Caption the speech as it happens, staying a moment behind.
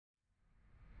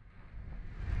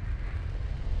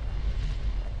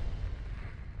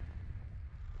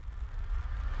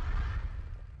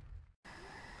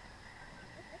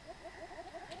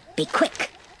Be quick.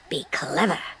 Be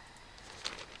clever.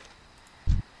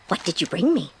 What did you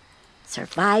bring me?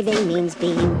 Surviving means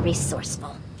being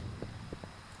resourceful.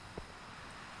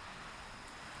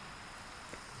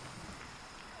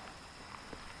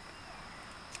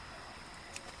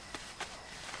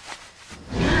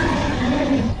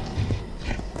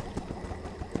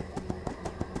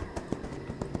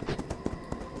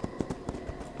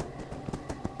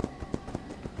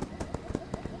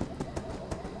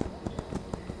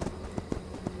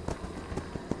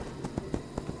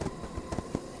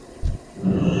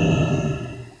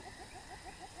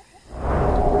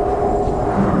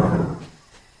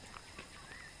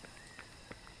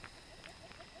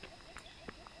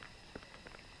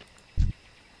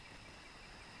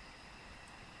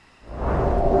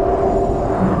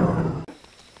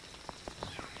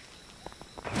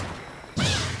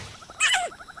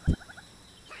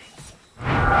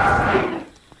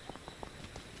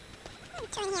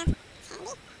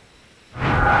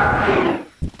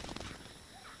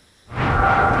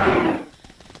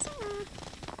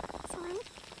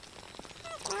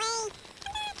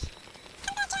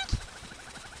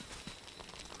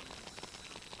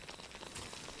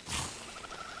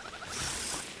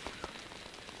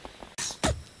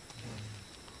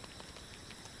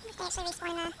 Actually respawn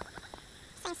in the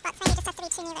same spot, so maybe it just has to be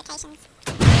 2 new locations.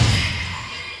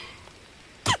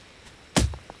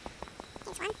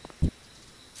 Here's one.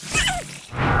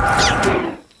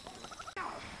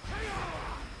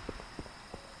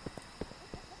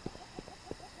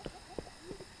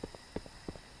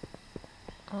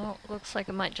 Oh, looks like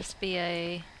it might just be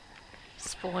a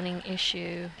spawning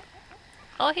issue.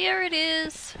 Oh, here it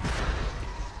is!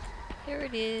 Here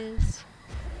it is.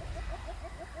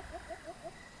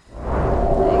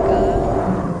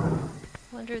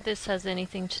 I wonder if this has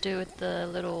anything to do with the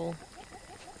little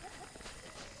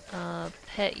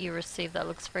pet you received that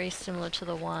looks very similar to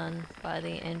the one by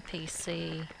the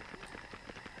NPC.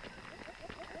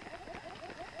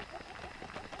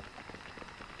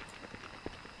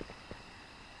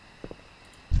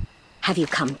 Have you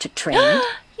come to trade?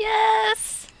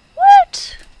 Yes!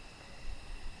 What?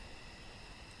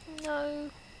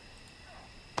 No.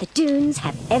 The dunes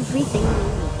have everything we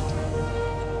need.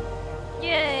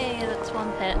 Yay, that's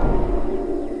one pet.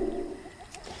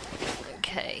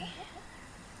 Okay.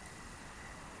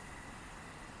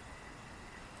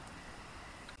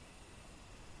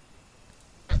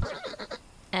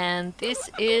 And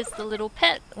this is the little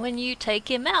pet when you take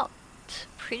him out.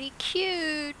 Pretty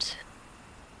cute.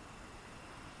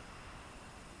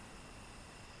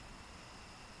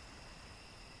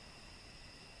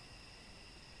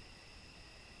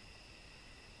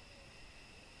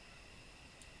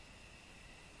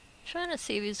 Trying to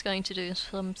see if he's going to do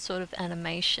some sort of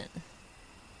animation.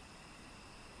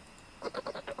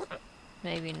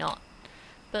 Maybe not.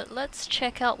 But let's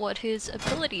check out what his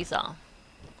abilities are.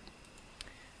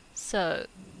 So,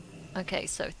 okay,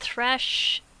 so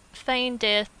Thrash, Feign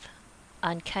Death,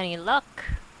 Uncanny Luck,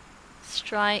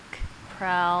 Strike,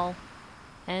 Prowl,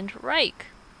 and Rake.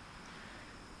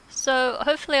 So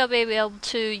hopefully I'll be able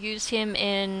to use him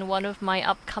in one of my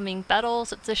upcoming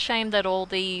battles. It's a shame that all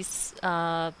these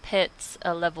pets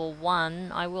are level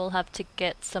 1. I will have to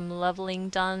get some leveling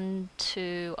done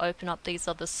to open up these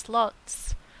other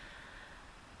slots.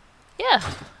 Yeah,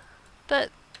 but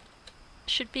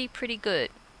should be pretty good.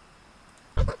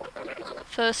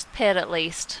 First pet at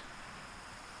least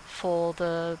for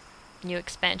the new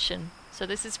expansion. So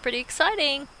this is pretty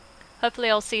exciting.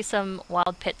 Hopefully I'll see some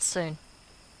wild pets soon.